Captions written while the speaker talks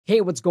Hey,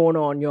 what's going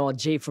on, y'all?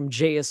 Jay from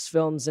JS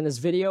Films. In this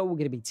video, we're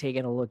going to be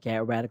taking a look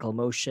at Radical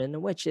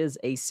Motion, which is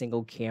a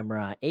single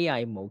camera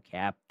AI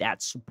mocap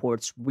that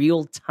supports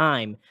real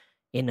time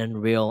in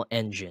Unreal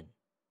Engine.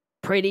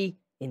 Pretty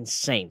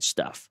insane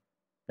stuff.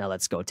 Now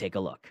let's go take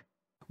a look.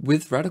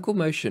 With Radical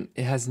Motion,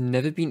 it has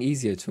never been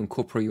easier to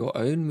incorporate your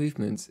own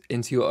movements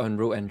into your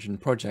Unreal Engine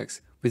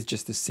projects with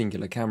just a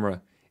singular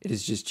camera. It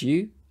is just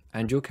you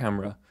and your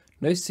camera,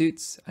 no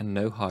suits and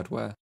no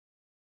hardware.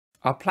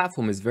 Our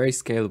platform is very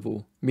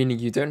scalable, meaning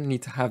you don't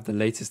need to have the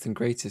latest and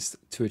greatest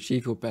to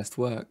achieve your best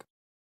work.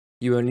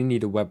 You only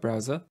need a web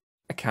browser,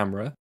 a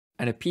camera,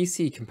 and a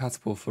PC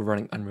compatible for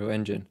running Unreal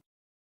Engine.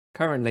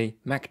 Currently,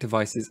 Mac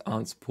devices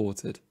aren't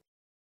supported.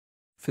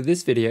 For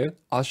this video,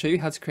 I'll show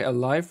you how to create a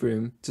live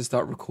room to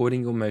start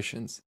recording your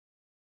motions.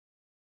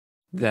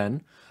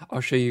 Then,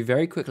 I'll show you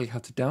very quickly how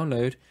to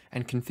download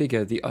and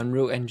configure the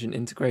Unreal Engine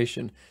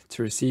integration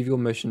to receive your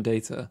motion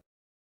data,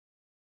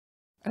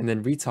 and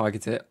then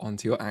retarget it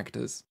onto your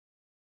actors.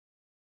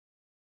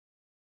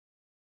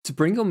 To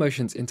bring your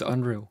motions into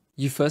Unreal,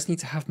 you first need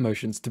to have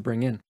motions to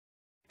bring in.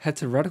 Head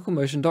to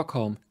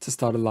radicalmotion.com to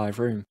start a live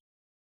room.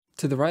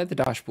 To the right of the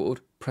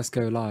dashboard, press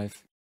Go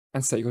Live,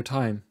 and set your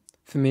time.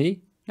 For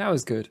me, now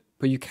is good,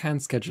 but you can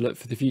schedule it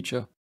for the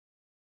future.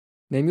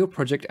 Name your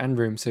project and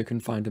room so you can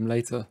find them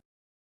later.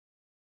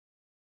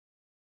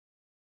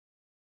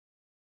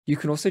 You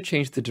can also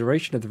change the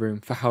duration of the room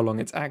for how long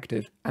it's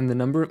active and the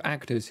number of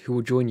actors who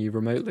will join you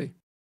remotely.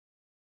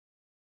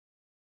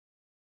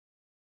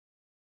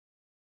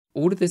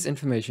 All of this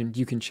information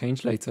you can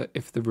change later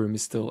if the room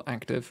is still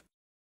active.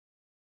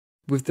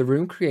 With the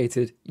room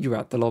created, you're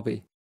at the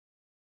lobby.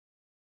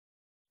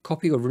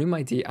 Copy your room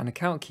ID and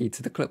account key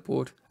to the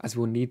clipboard, as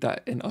we'll need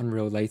that in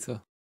Unreal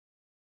later.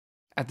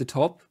 At the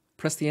top,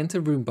 press the Enter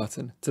Room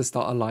button to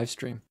start a live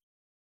stream.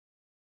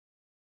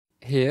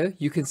 Here,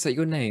 you can set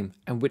your name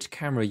and which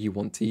camera you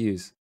want to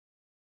use,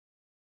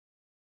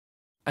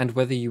 and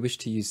whether you wish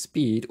to use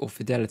speed or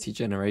fidelity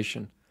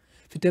generation.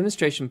 For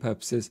demonstration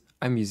purposes,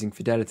 I'm using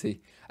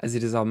fidelity, as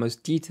it is our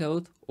most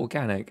detailed,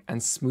 organic,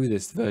 and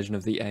smoothest version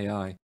of the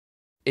AI.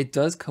 It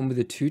does come with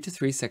a 2 to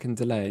 3 second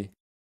delay.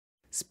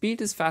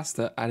 Speed is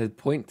faster at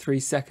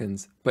 0.3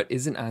 seconds, but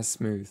isn't as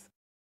smooth.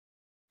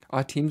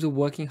 Our teams are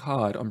working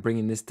hard on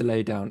bringing this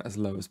delay down as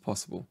low as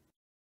possible.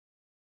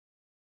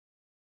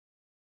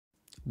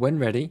 When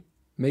ready,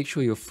 make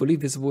sure you're fully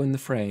visible in the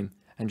frame,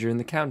 and during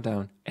the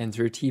countdown,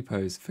 enter a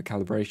T-pose for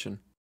calibration.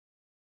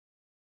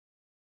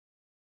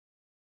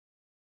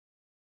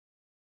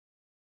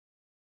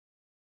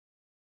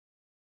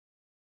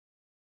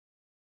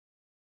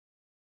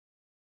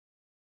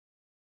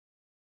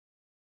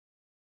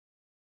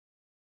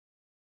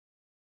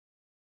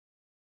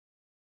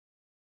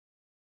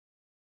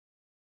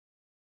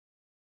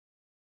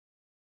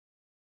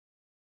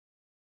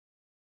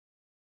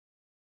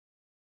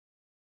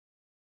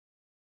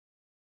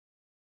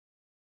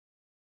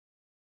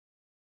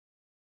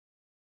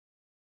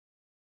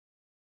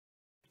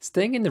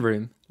 Staying in the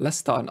room, let's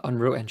start an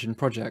Unreal Engine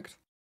project.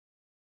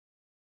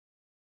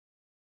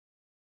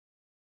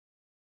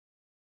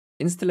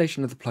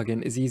 Installation of the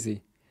plugin is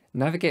easy.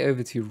 Navigate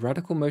over to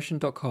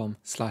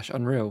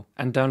radicalmotion.com/unreal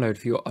and download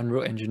for your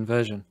Unreal Engine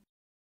version.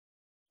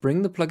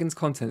 Bring the plugin's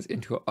contents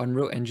into your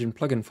Unreal Engine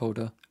plugin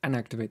folder and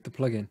activate the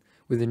plugin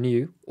with a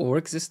new or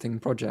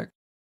existing project.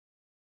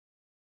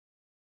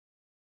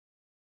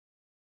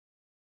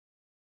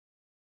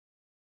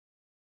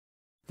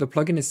 The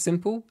plugin is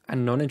simple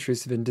and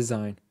non-intrusive in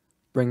design.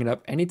 Bring it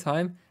up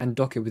anytime and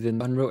dock it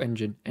within Unreal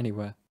Engine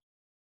anywhere.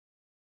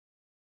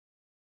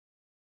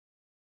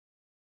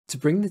 To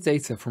bring the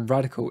data from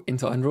Radical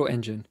into Unreal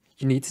Engine,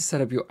 you need to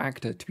set up your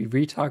actor to be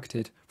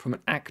retargeted from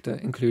an actor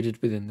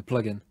included within the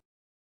plugin.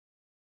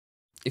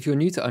 If you're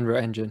new to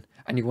Unreal Engine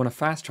and you want to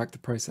fast track the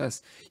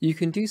process, you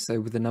can do so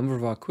with a number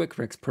of our quick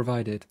rigs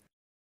provided.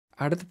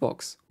 Out of the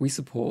box, we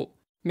support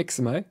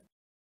Mixamo,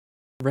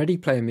 Ready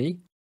Player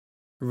Me,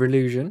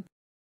 Relusion,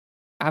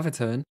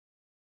 Avaturn.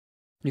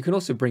 You can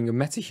also bring your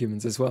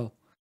metahumans as well.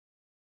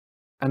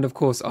 And of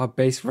course our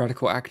base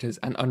Radical actors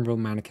and Unreal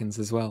mannequins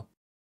as well.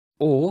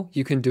 Or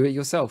you can do it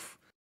yourself.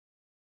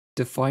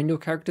 Define your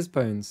character's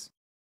bones.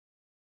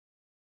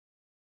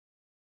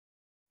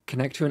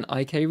 Connect to an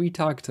IK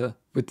retargeter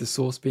with the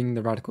source being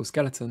the Radical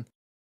skeleton.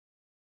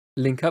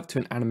 Link up to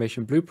an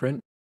animation blueprint.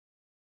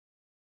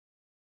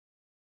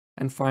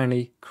 And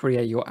finally,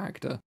 create your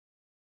actor.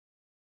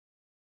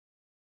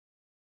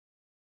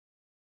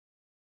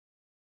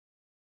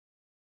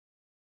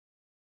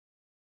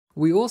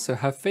 We also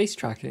have face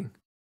tracking.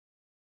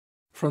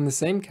 From the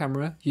same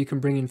camera, you can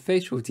bring in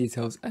facial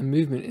details and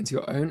movement into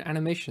your own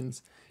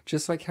animations,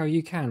 just like how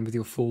you can with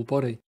your full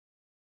body.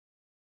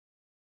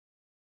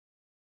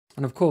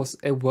 And of course,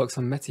 it works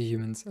on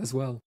metahumans as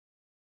well.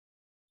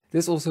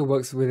 This also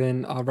works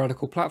within our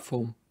Radical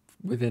platform,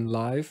 within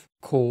Live,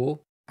 Core,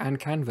 and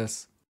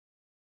Canvas.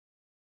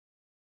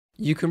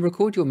 You can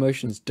record your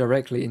motions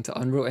directly into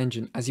Unreal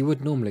Engine as you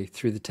would normally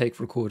through the Take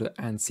Recorder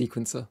and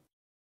Sequencer.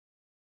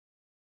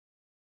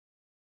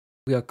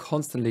 We are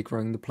constantly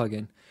growing the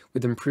plugin,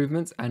 with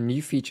improvements and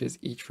new features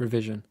each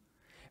revision.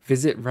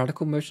 Visit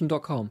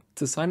radicalmotion.com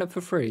to sign up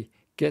for free,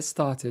 get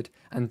started,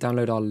 and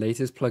download our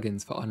latest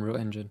plugins for Unreal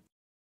Engine.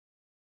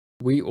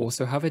 We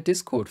also have a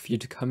Discord for you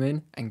to come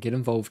in and get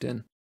involved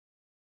in.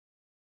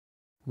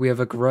 We have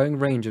a growing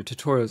range of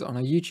tutorials on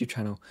our YouTube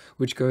channel,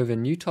 which go over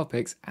new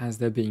topics as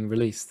they're being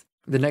released.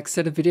 The next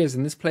set of videos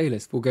in this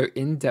playlist will go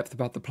in depth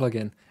about the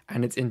plugin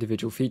and its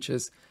individual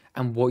features,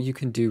 and what you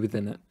can do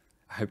within it.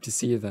 I hope to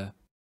see you there.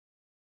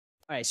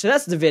 All right, so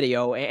that's the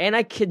video, and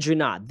I kid you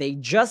not, they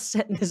just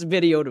sent this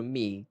video to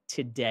me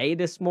today,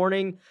 this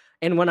morning,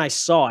 and when I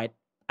saw it,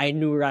 I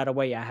knew right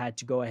away I had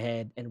to go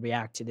ahead and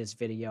react to this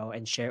video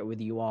and share it with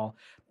you all,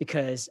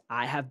 because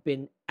I have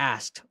been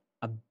asked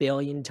a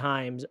billion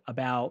times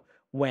about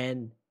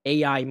when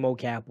AI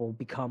mocap will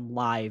become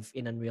live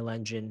in Unreal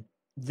Engine.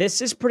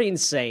 This is pretty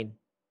insane.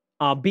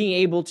 Being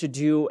able to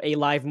do a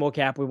live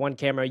mocap with one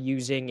camera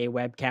using a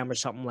webcam or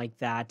something like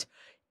that.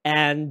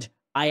 And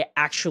I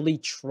actually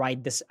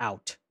tried this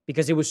out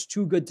because it was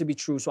too good to be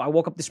true. So I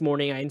woke up this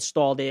morning, I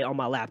installed it on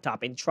my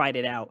laptop and tried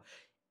it out,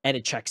 and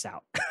it checks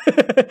out.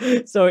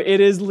 So it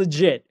is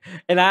legit.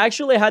 And I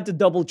actually had to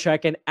double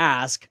check and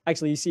ask.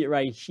 Actually, you see it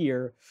right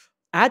here.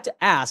 I had to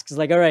ask, it's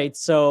like, all right,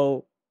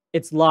 so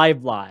it's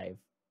live.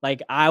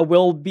 Like I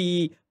will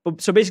be,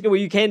 so basically what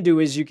you can do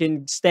is you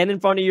can stand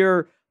in front of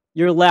your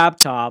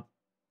laptop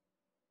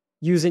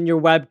using your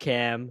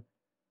webcam,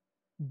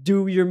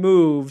 do your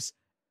moves,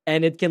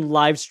 and it can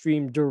live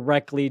stream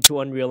directly to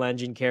Unreal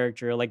Engine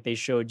character like they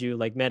showed you,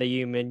 like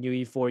MetaHuman,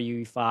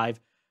 UE4, UE5.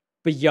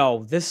 But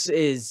yo,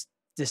 this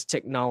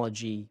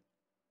technology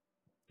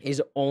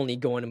is only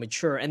going to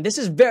mature. And this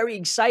is very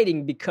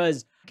exciting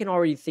because I can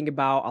already think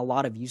about a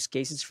lot of use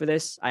cases for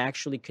this. I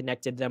actually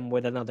connected them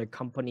with another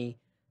company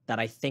that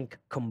I think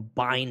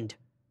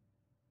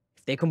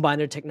if they combine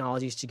their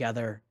technologies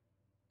together,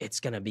 it's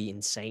going to be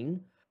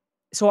insane.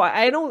 So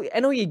I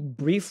know you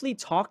briefly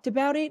talked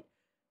about it,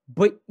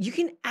 but you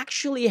can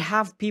actually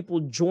have people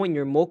join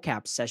your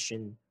mocap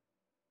session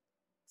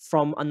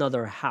from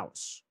another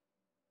house.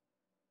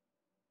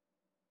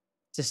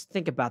 Just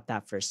think about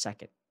that for a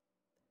second.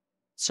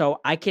 So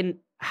I can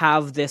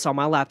have this on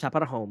my laptop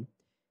at home,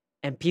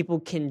 and people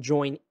can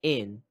join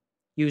in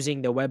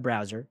using the web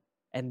browser,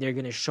 and they're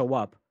going to show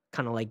up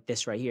kind of like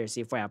this right here.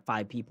 See, if I have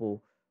 5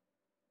 people,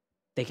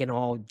 they can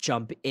all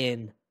jump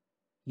in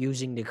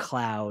using the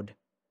cloud.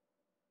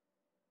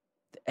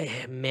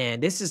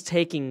 Man, this is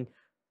taking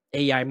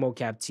AI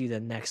mocap to the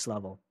next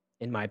level,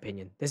 in my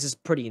opinion. This is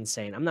pretty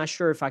insane. I'm not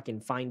sure if I can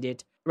find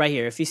it right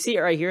here. If you see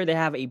it right here, they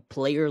have a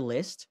player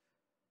list.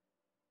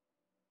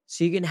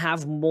 So you can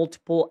have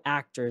multiple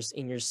actors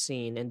in your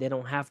scene, and they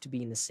don't have to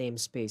be in the same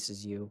space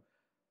as you.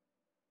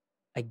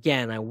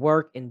 Again, I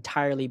work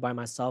entirely by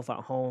myself at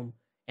home,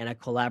 and I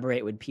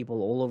collaborate with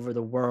people all over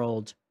the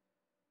world.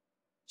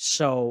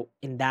 So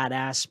in that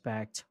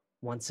aspect,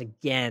 once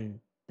again,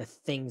 the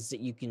things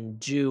that you can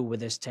do with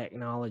this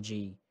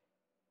technology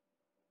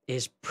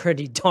is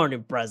pretty darn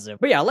impressive.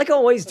 But yeah, like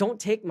always, don't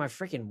take my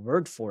freaking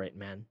word for it,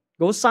 man.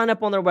 Go sign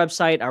up on their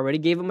website. I already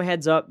gave them a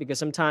heads up because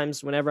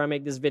sometimes whenever I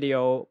make this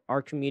video,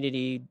 our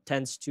community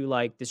tends to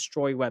like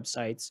destroy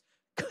websites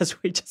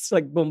because we just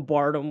like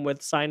bombard them with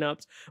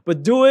signups.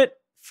 But do it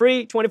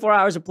free, 24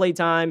 hours of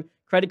playtime,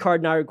 credit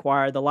card not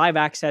required. The live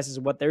access is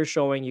what they're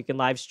showing. You can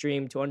live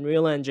stream to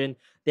Unreal Engine.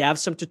 They have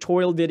some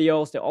tutorial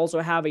videos. They also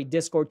have a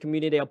Discord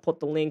community. I'll put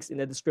the links in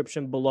the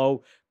description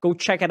below. Go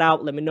check it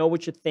out. Let me know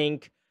what you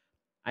think.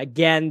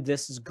 Again,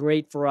 this is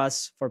great for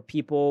us, for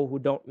people who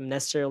don't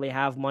necessarily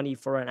have money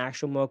for an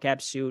actual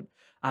mocap suit.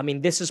 I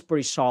mean, this is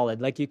pretty solid.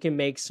 Like, you can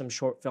make some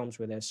short films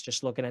with this,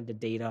 just looking at the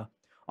data.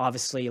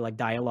 Obviously, like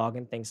dialogue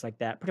and things like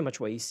that. Pretty much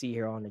what you see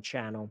here on the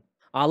channel.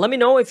 Let me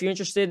know if you're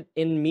interested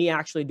in me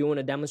actually doing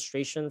a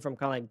demonstration from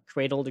kind of like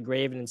cradle to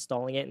grave and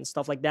installing it and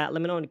stuff like that.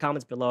 Let me know in the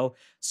comments below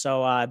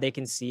so they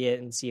can see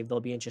it and see if they'll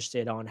be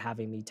interested on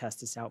having me test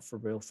this out for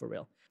real, for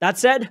real. That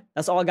said,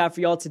 that's all I got for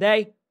y'all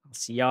today. I'll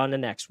see y'all in the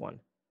next one.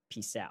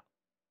 Peace out.